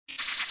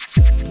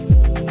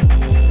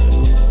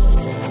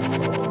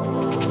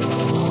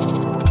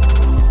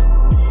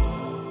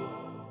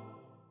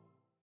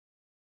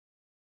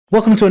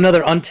Welcome to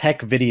another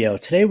UnTECH video.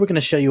 Today we're going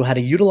to show you how to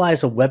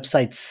utilize a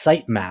website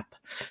sitemap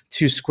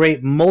to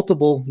scrape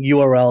multiple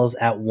URLs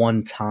at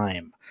one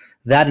time.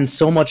 That and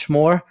so much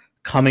more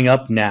coming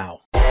up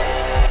now.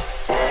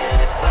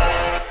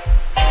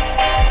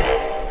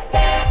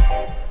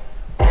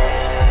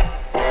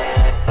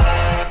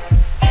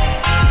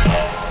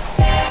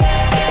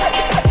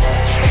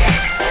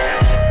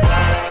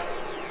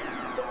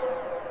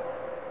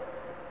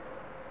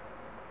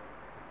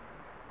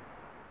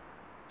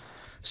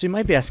 So you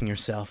might be asking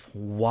yourself,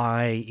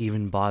 why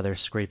even bother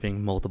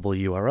scraping multiple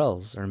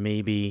URLs? Or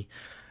maybe,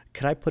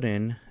 could I put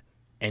in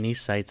any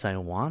sites I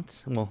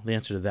want? Well, the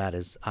answer to that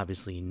is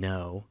obviously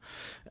no.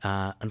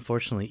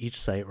 Unfortunately, each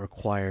site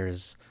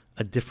requires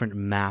a different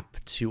map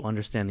to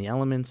understand the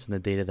elements and the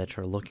data that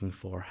you're looking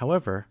for.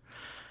 However,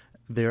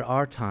 there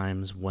are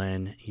times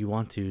when you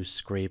want to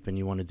scrape and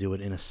you want to do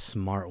it in a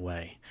smart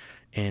way.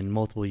 And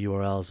multiple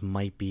URLs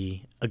might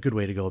be a good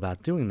way to go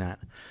about doing that.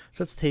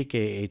 So let's take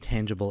a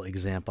tangible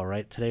example,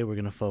 right? Today we're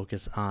going to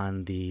focus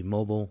on the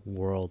Mobile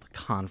World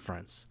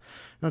Conference.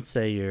 Let's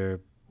say you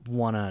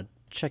want to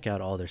check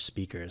out all their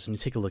speakers and you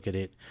take a look at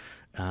it.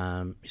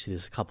 You see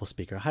there's a couple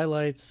speaker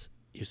highlights.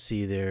 You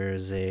see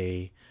there's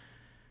let's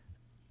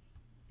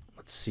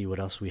see what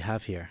else we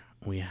have here.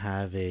 We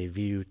have a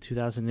view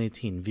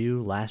 2018,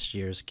 view last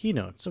year's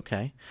keynotes.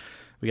 Okay,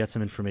 we got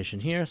some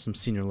information here, some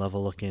senior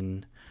level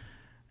looking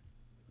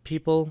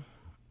people,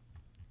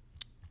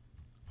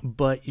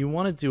 but you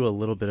want to do a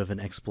little bit of an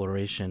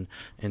exploration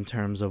in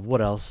terms of what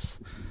else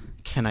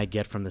can I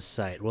get from the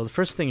site. Well, the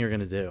first thing you're going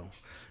to do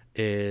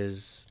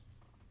is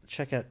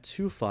check out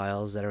two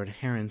files that are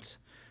inherent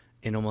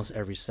in almost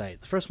every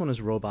site. The first one is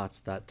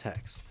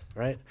robots.txt,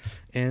 right?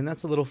 And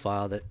that's a little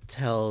file that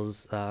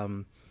tells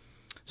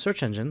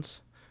search engines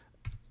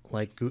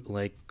like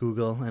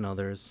Google and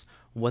others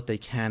what they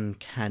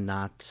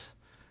cannot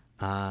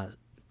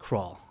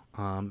crawl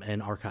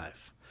and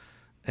archive.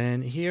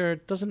 And here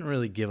it doesn't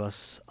really give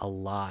us a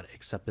lot,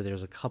 except that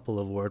there's a couple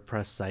of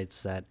WordPress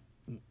sites that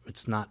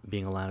it's not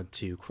being allowed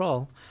to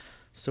crawl.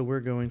 So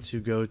we're going to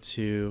go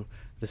to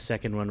the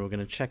second one. We're going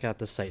to check out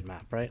the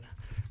sitemap, right?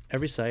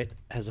 Every site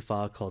has a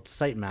file called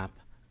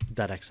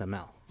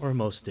sitemap.xml, or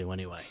most do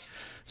anyway.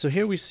 So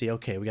here we see,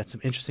 okay, we got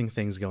some interesting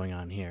things going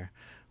on here.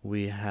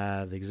 We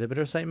have the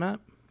exhibitor sitemap.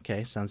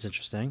 Okay, sounds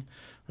interesting.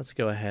 Let's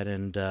go ahead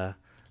and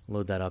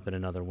load that up in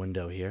another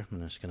window here.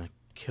 I'm just going to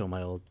kill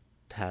my old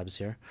tabs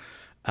here.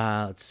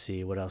 Let's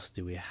see, what else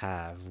do we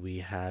have? We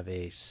have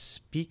a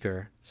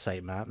speaker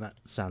sitemap. That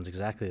sounds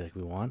exactly like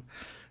we want.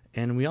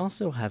 And we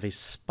also have a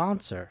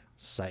sponsor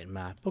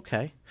sitemap.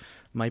 Okay,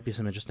 might be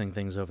some interesting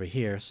things over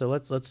here. So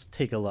let's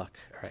take a look.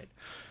 All right,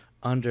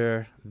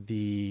 under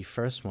the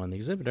first one, the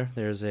exhibitor,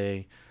 there's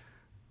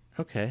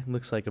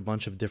looks like a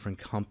bunch of different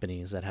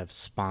companies that have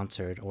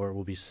sponsored or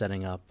will be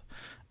setting up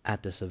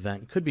at this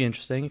event. Could be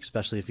interesting,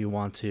 especially if you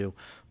want to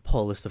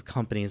pull a list of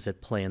companies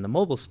that play in the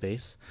mobile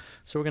space.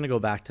 So we're going to go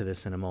back to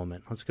this in a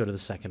moment. Let's go to the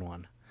second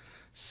one,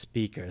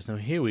 speakers. Now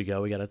here we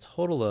go. We got a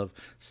total of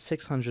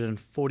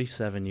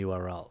 647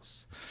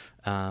 URLs.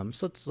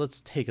 So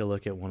let's take a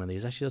look at one of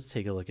these. Actually, let's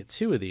take a look at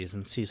two of these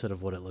and see sort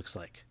of what it looks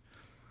like.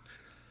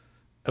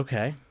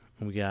 Okay,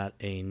 we got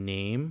a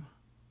name,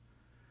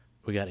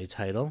 we got a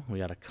title, we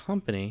got a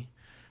company,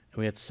 and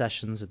we got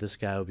sessions that this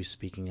guy will be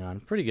speaking on.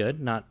 Pretty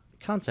good. Not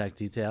contact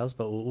details,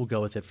 but we'll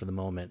go with it for the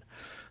moment.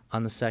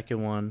 On the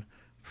second one,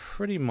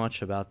 pretty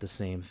much about the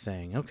same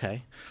thing.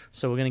 Okay,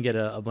 so we're going to get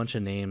a bunch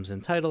of names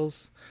and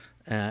titles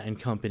and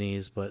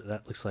companies, but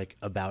that looks like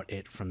about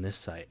it from this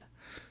site.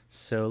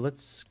 So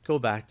let's go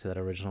back to that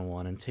original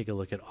one and take a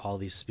look at all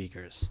these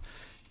speakers.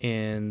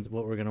 And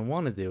what we're going to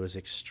want to do is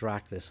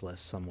extract this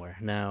list somewhere.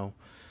 Now,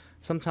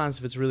 sometimes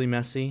if it's really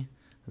messy,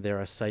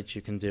 there are sites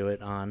you can do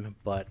it on,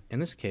 but in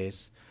this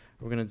case,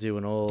 we're going to do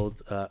an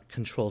old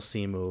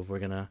Control-C move. We're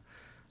going to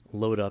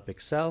load up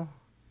Excel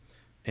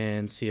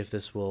and see if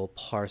this will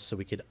parse so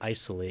we could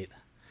isolate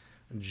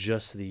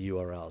just the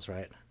URLs,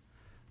 right?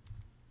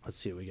 Let's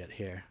see what we get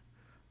here.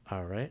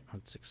 All right,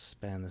 let's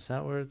expand this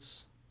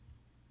outwards.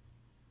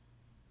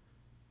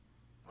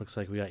 Looks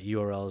like we got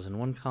URLs in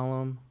one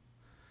column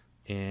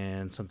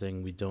and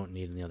something we don't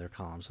need in the other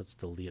column. So let's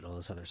delete all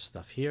this other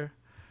stuff here.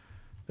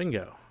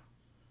 Bingo.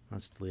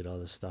 Let's delete all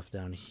this stuff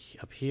down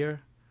up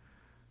here.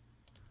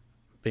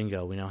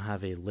 Bingo, we now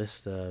have a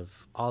list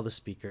of all the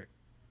speakers,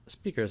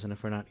 and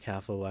if we're not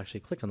careful, we'll actually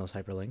click on those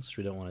hyperlinks, which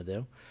we don't want to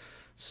do.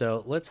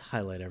 So let's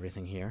highlight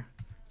everything here.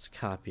 Let's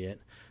copy it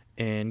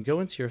and go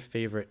into your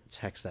favorite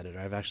text editor.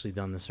 I've actually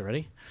done this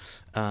already.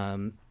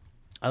 I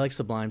like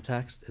Sublime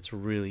Text. It's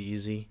really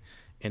easy,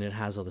 and it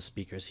has all the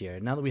speakers here.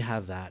 Now that we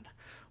have that,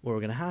 what we're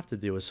going to have to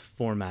do is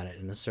format it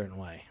in a certain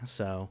way.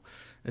 So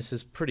this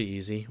is pretty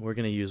easy. We're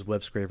going to use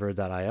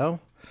webscraper.io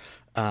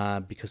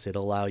because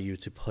it'll allow you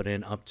to put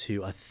in up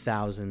to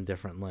 1,000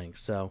 different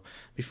links. So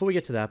before we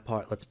get to that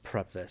part, let's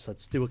prep this.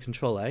 Let's do a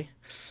Control-A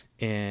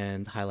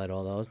and highlight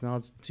all those. Now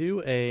let's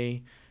do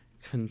a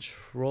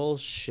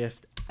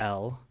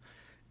Control-Shift-L,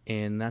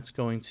 and that's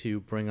going to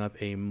bring up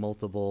a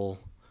multiple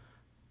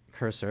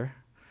cursor.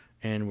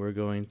 and we're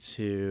going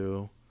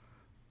to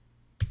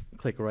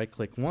right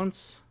click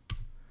once.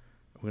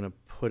 We're going to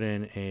put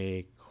in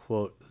a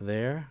quote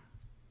there.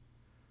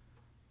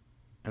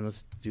 And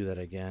let's do that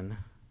again.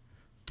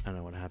 I don't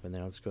know what happened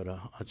there.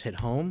 Let's hit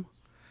home,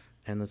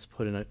 and let's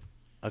put in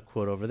a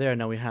quote over there.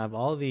 Now we have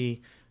all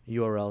the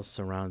URLs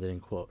surrounded in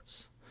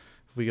quotes.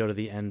 If we go to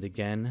the end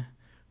again,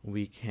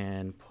 we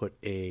can put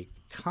a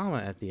comma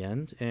at the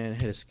end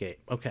and hit escape.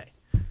 Okay,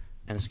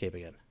 and escape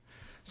again.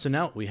 So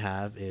now what we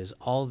have is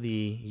all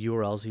the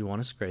URLs you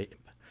want to scrape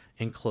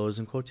enclosed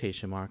in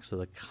quotation marks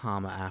with a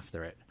comma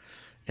after it.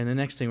 And the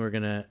next thing we're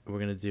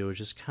gonna do is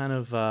just kind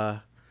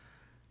of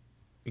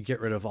get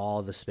rid of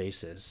all the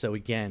spaces. So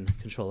again,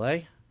 Control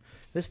A,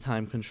 this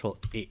time Control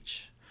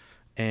H.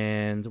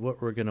 And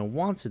what we're gonna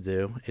want to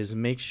do is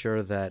make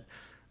sure that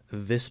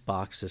this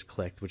box is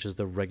clicked, which is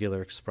the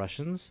regular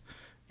expressions.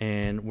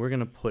 And we're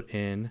gonna put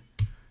in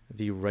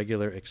the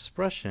regular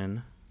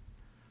expression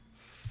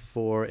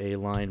for a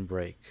line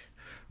break,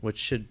 which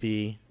should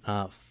be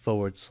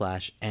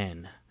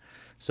 /n.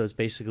 So it's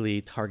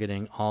basically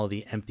targeting all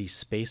the empty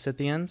space at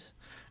the end,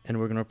 and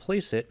we're going to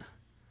replace it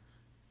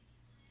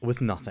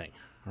with nothing,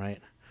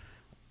 right?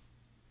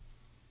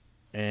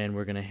 And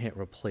we're going to hit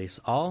replace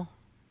all.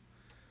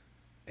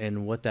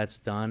 And what that's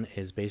done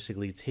is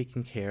basically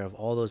taking care of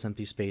all those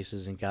empty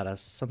spaces and got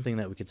us something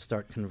that we could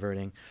start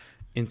converting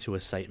into a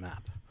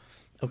sitemap.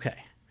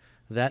 Okay,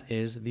 that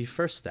is the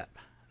first step.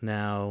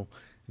 Now,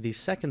 the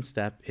second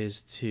step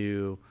is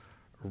to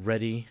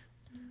ready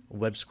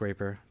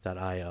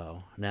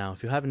webscraper.io. Now,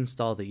 if you haven't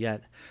installed it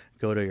yet,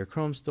 go to your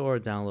Chrome store,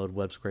 download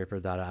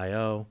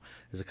webscraper.io.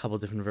 There's a couple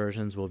different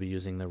versions. We'll be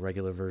using the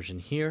regular version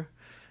here.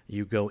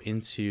 You go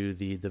into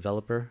the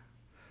developer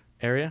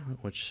area,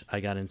 which I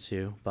got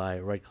into by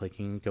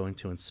right-clicking, going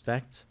to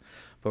inspect.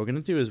 But what we're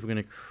going to do is we're going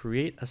to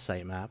create a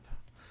sitemap.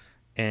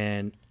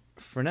 And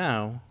for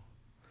now,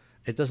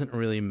 it doesn't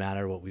really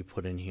matter what we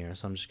put in here.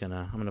 So I'm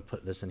gonna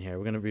put this in here.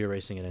 We're going to be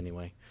erasing it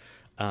anyway.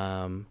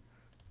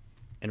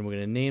 And we're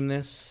going to name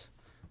this,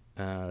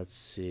 let's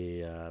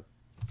see,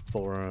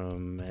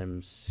 Forum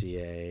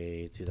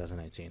MCA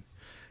 2019.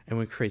 And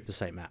we create the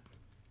sitemap.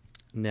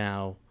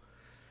 Now,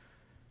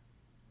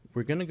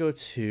 we're going to go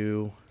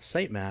to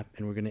Sitemap,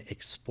 and we're going to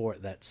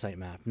export that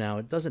sitemap. Now,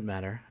 it doesn't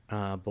matter,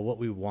 but what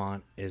we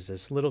want is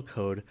this little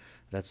code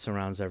that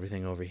surrounds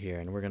everything over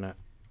here. And we're going to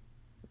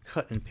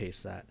cut and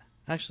paste that.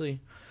 Actually,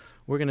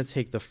 we're going to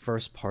take the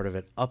first part of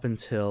it up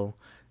until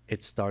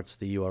it starts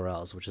the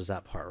URLs, which is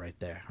that part right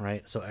there,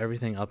 right? So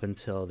everything up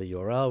until the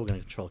URL, we're going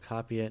to Control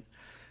copy it.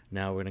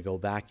 Now we're going to go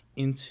back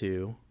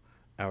into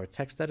our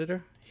text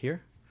editor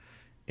here,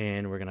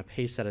 and we're going to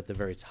paste that at the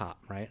very top,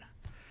 right?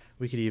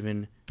 We could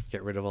even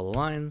get rid of all the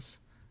lines,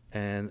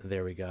 and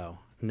there we go.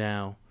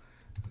 Now,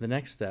 the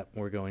next step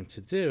we're going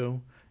to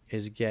do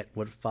is get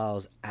what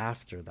follows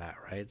after that,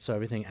 right? So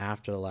everything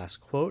after the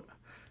last quote,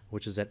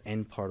 which is that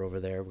end part over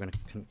there, we're going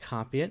to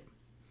copy it,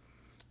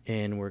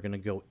 and we're going to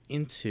go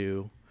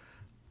into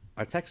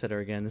our text editor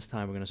again. This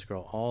time we're going to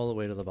scroll all the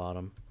way to the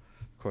bottom.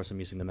 Of course, I'm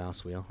using the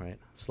mouse wheel, right?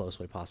 Slowest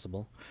way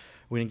possible.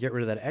 We're going to get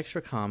rid of that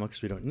extra comma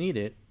because we don't need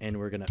it, and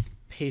we're going to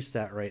paste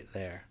that right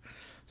there.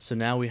 So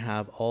now we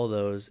have all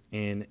those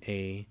in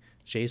a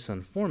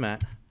JSON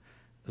format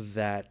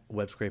that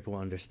WebScraper will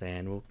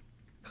understand. We'll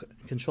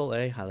Control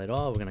A, highlight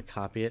all. We're going to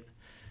copy it,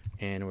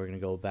 and we're going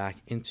to go back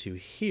into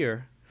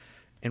here,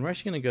 and we're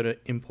actually going to go to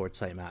import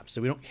sitemap.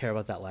 So we don't care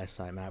about that last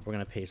sitemap. We're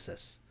going to paste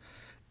this,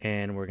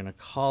 and we're going to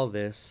call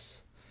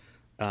this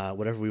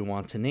whatever we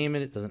want to name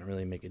it. It doesn't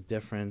really make a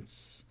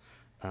difference.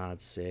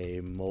 Let's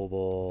say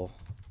mobile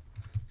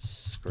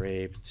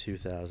scrape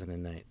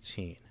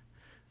 2019,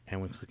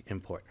 and we click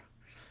import.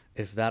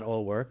 If that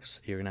all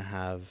works, you're going to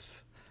have,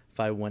 if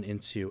I went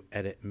into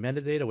edit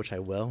metadata, which I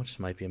will, which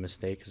might be a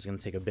mistake because it's going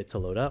to take a bit to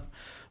load up,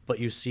 but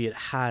you see it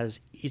has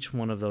each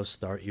one of those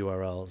start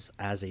URLs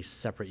as a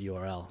separate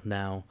URL.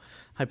 Now,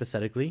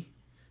 hypothetically,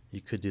 you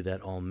could do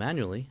that all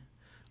manually,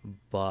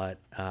 but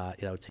that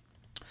would take.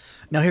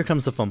 Now here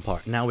comes the fun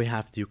part. Now we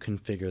have to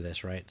configure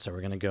this, right? So we're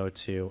going to go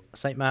to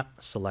Sitemap,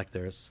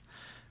 Selectors,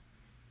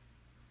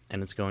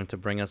 and it's going to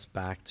bring us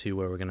back to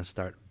where we're going to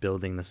start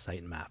building the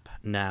sitemap.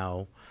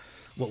 Now,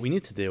 what we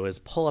need to do is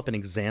pull up an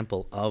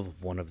example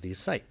of one of these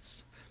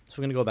sites. So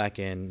we're going to go back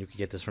in. You can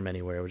get this from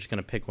anywhere. We're just going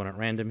to pick one at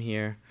random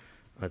here.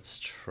 Let's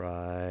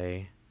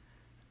try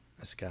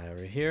this guy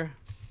over here.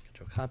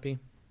 Control copy.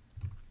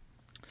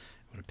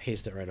 I'm going to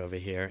paste it right over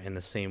here in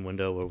the same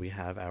window where we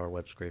have our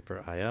web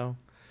scraper IO.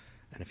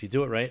 And if you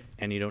do it right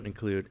and you don't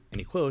include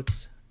any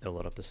quotes, it'll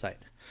load up the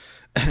site.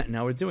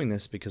 Now we're doing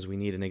this because we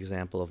need an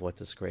example of what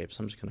to scrape.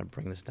 So I'm just going to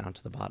bring this down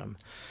to the bottom.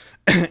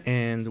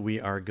 And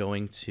we are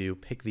going to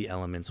pick the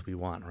elements we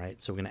want,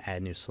 right? So we're going to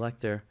add new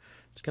selector.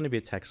 It's going to be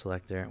a text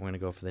selector. And we're going to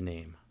go for the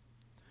name.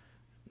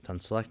 Done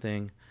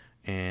selecting.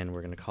 And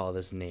we're going to call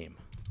this name.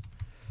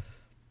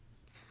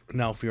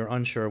 Now, if you're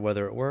unsure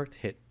whether it worked,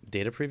 hit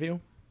data preview.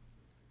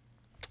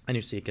 And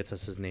you see it gets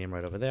us his name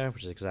right over there,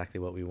 which is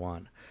exactly what we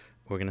want.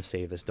 We're going to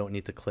save this. Don't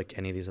need to click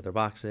any of these other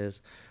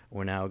boxes.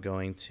 We're now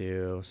going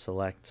to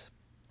select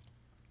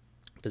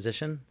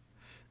position,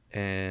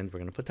 and we're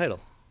going to put title.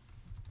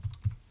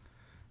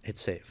 Hit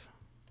save.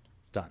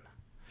 Done.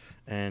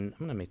 And I'm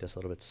going to make this a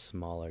little bit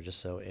smaller just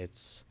so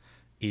it's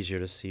easier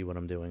to see what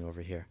I'm doing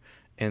over here.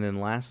 And then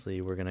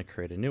lastly, we're going to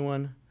create a new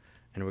one,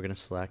 and we're going to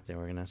select,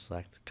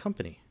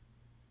 company.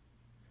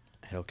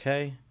 Hit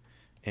OK,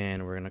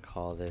 and we're going to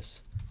call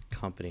this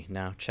company.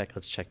 Now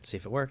let's check to see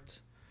if it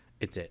worked.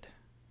 It did.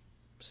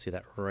 See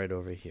that right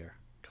over here,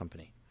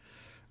 company.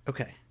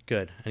 Okay,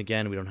 good. And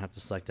again, we don't have to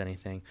select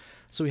anything.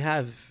 So we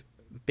have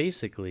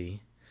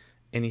basically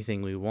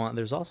anything we want.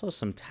 There's also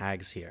some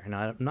tags here.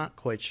 Now, I'm not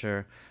quite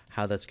sure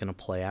how that's going to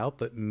play out,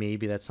 but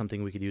maybe that's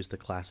something we could use to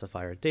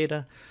classify our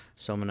data.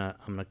 So I'm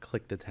gonna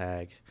click the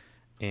tag,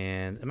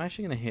 and I'm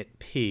actually going to hit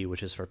P,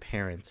 which is for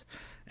parent,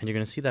 and you're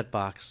going to see that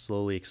box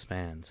slowly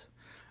expand.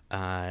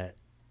 And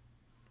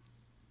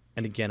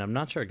again, I'm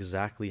not sure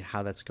exactly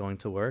how that's going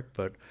to work,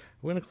 but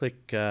we're going to click,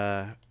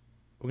 we're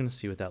going to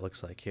see what that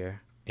looks like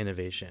here,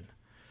 innovation.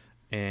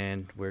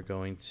 And we're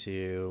going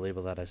to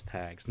label that as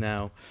tags.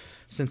 Now,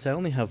 since I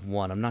only have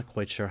one, I'm not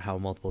quite sure how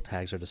multiple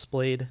tags are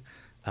displayed,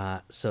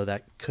 so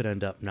that could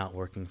end up not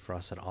working for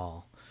us at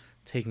all.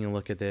 Taking a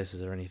look at this,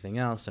 is there anything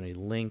else? Any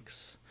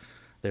links?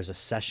 There's a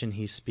session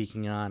he's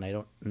speaking on. I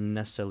don't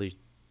necessarily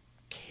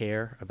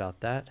care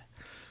about that.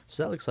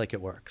 So that looks like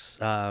it works.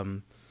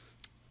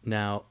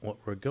 Now, what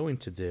we're going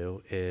to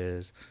do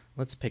is,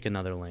 let's pick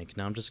another link.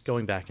 Now, I'm just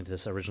going back into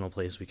this original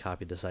place we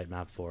copied the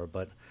sitemap for,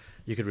 but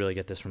you could really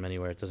get this from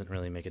anywhere. It doesn't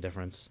really make a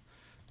difference.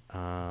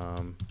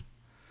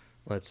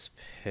 Let's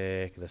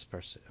pick this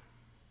person.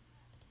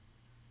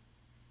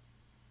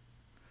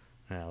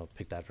 I'll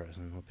pick that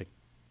person.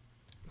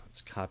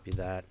 Let's copy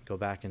that, go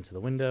back into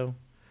the window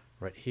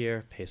right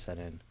here, paste that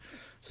in.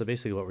 So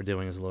basically what we're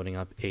doing is loading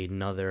up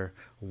another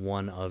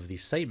one of the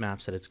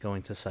sitemaps that it's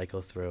going to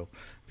cycle through,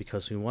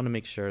 because we want to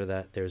make sure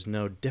that there's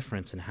no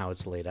difference in how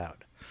it's laid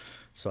out.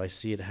 So I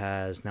see it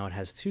has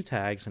 2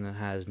 tags, and it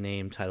has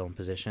name, title, and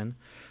position.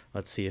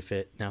 Let's see if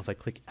if I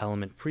click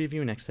element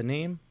preview next to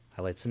name,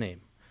 highlights the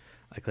name.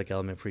 I click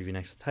element preview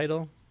next to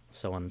title,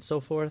 so on and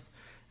so forth.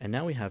 And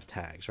now we have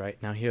tags,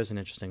 right? Now here's an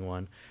interesting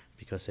one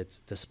because it's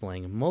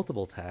displaying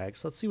multiple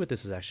tags. Let's see what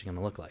this is actually going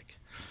to look like.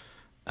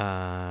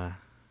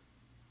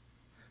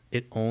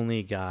 It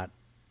only got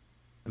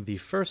the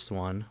first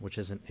one, which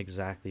isn't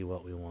exactly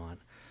what we want.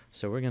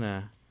 So we're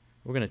gonna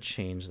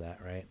change that,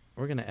 right?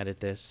 We're gonna edit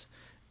this,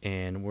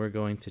 and we're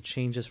going to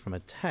change this from a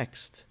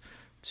text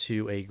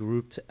to a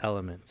grouped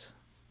element.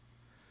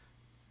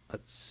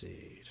 Let's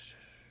see,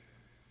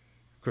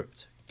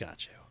 grouped,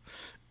 got you.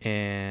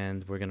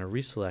 And we're gonna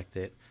reselect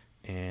it,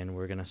 and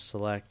we're gonna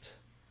select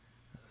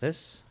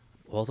this,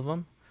 both of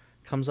them.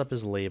 Comes up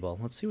as label.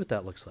 Let's see what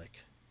that looks like.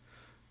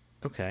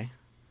 Okay.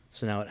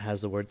 So now it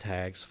has the word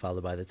tags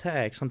followed by the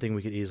tag, something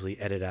we could easily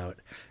edit out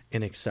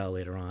in Excel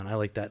later on. I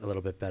like that a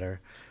little bit better.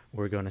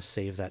 We're going to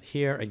save that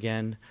here.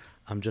 Again,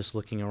 I'm just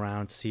looking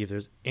around to see if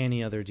there's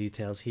any other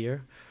details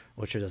here,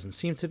 which there doesn't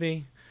seem to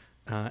be.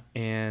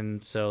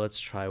 And so let's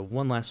try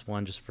one last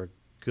one just for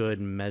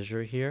good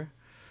measure here.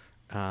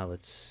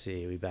 Let's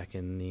see, we're back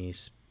in the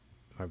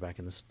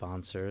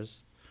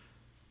sponsors.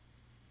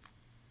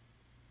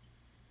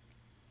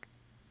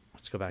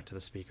 Let's go back to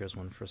the speakers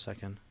one for a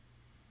second.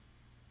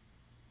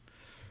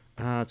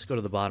 Let's go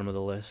to the bottom of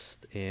the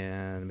list,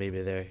 and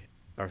maybe they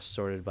are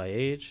sorted by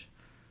age.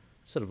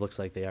 Sort of looks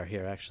like they are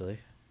here, actually.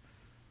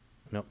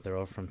 Nope, they're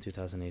all from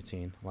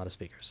 2018. A lot of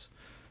speakers.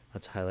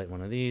 Let's highlight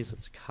one of these.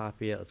 Let's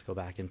copy it. Let's go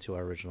back into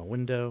our original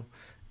window,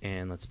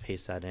 and let's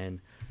paste that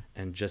in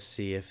and just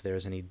see if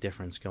there's any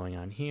difference going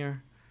on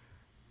here.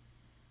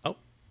 Oh,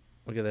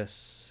 look at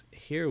this.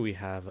 Here we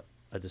have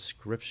a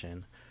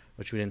description,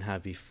 which we didn't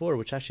have before,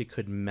 which actually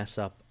could mess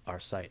up our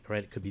site,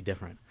 right? It could be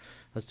different.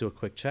 Let's do a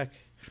quick check.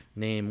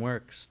 Name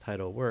works,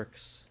 title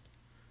works,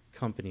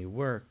 company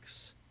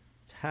works,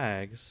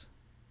 tags.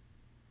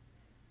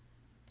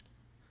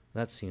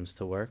 That seems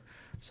to work.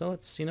 So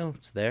let's,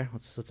 it's there.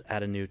 Let's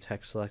add a new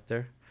text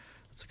selector.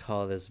 Let's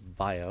call this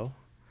bio,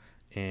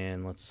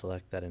 and let's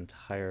select that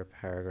entire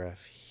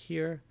paragraph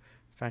here.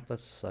 In fact,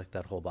 let's select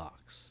that whole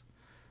box.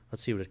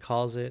 Let's see what it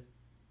calls it.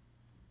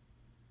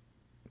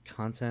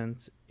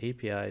 Content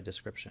API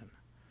description.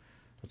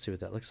 Let's see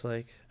what that looks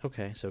like.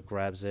 Okay, so it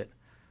grabs it.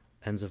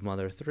 Ends of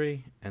mother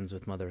 3, ends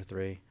with mother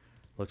 3.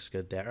 Looks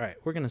good there. All right,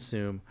 we're going to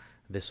assume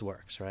this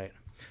works, right?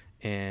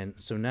 And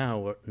so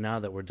now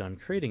that we're done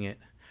creating it,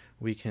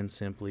 we can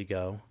simply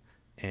go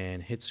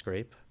and hit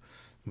scrape.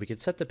 We could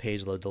set the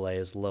page load delay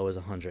as low as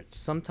 100.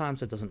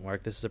 Sometimes it doesn't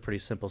work. This is a pretty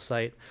simple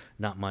site,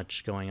 not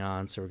much going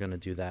on, so we're going to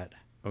do that.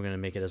 We're going to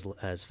make it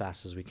as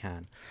fast as we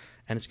can.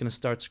 And it's going to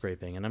start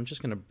scraping. And I'm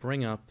just going to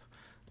bring up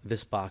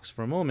this box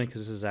for a moment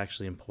because this is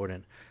actually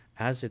important.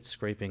 As it's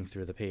scraping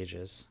through the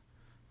pages,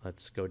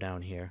 let's go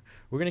down here.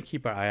 We're going to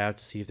keep our eye out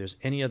to see if there's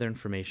any other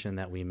information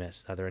that we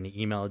missed. Are there any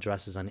email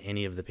addresses on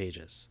any of the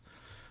pages?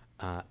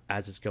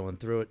 As it's going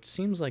through, it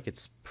seems like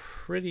it's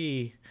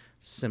pretty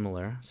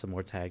similar. Some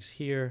more tags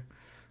here,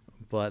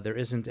 but there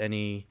isn't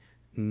any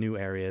new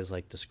areas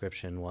like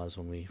description was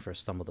when we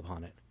first stumbled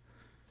upon it.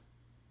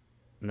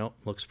 Nope,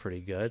 looks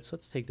pretty good. So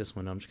let's take this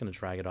window. I'm just going to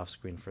drag it off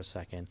screen for a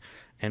second.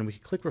 And we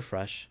can click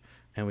refresh,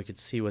 and we could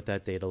see what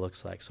that data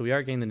looks like. So we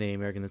are getting the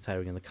name, we are getting the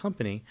title, we're getting the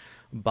company.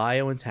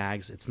 Bio and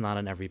tags, it's not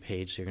on every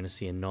page, so you're going to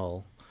see a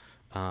null.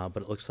 But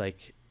it looks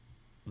like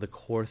the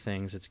core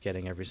things it's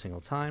getting every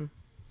single time.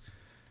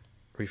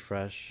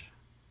 Refresh.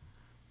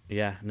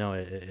 Yeah, no,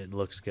 it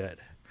looks good.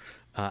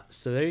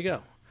 So there you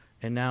go.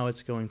 And now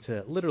it's going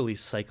to literally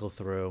cycle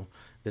through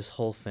this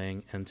whole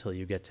thing until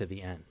you get to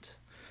the end.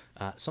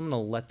 So I'm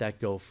going to let that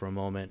go for a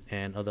moment,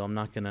 and although I'm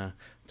not going to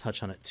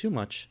touch on it too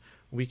much,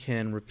 we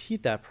can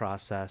repeat that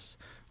process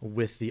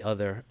with the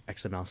other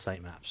XML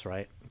sitemaps,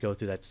 right? Go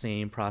through that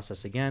same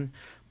process again,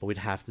 but we'd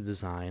have to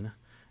design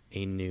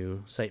a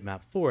new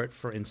sitemap for it.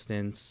 For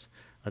instance,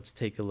 let's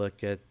take a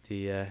look at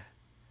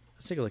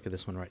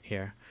this one right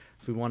here.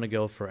 If we want to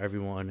go for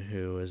everyone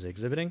who is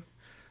exhibiting,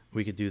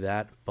 we could do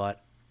that,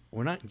 but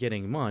we're not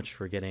getting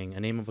much. We're getting a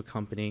name of a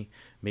company,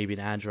 maybe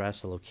an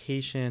address, a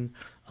location,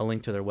 a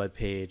link to their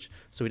webpage.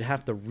 So we'd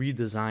have to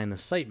redesign the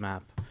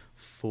sitemap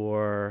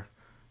for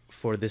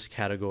this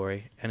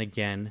category. And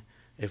again,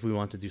 if we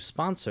want to do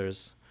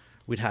sponsors,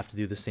 we'd have to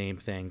do the same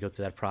thing, go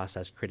through that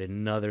process, create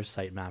another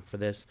sitemap for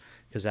this,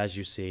 because as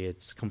you see,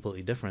 it's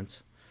completely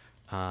different.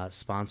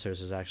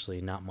 Sponsors is actually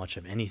not much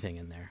of anything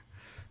in there.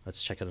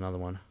 Let's check out another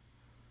one.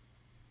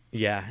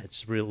 Yeah,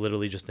 it's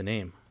literally just the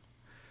name.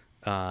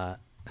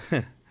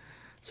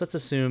 So let's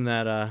assume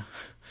that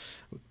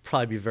would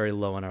probably be very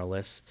low on our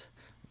list.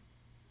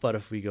 But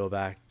if we go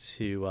back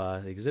to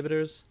the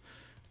exhibitors,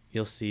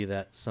 you'll see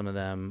that some of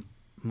them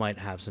might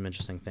have some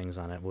interesting things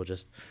on it. We'll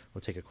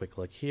take a quick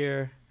look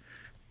here,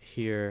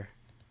 here,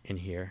 and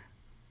here.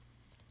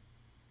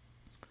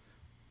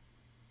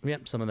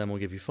 Yep, some of them will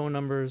give you phone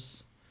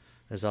numbers.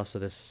 There's also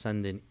this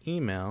send an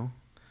email,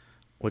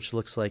 which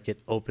looks like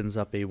it opens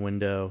up a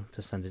window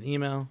to send an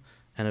email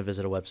and a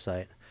visit a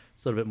website.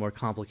 It's a little bit more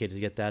complicated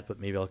to get that, but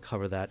maybe I'll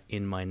cover that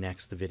in my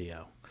next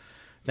video.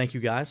 Thank you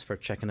guys for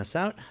checking us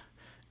out,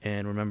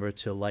 and remember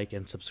to like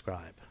and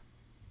subscribe.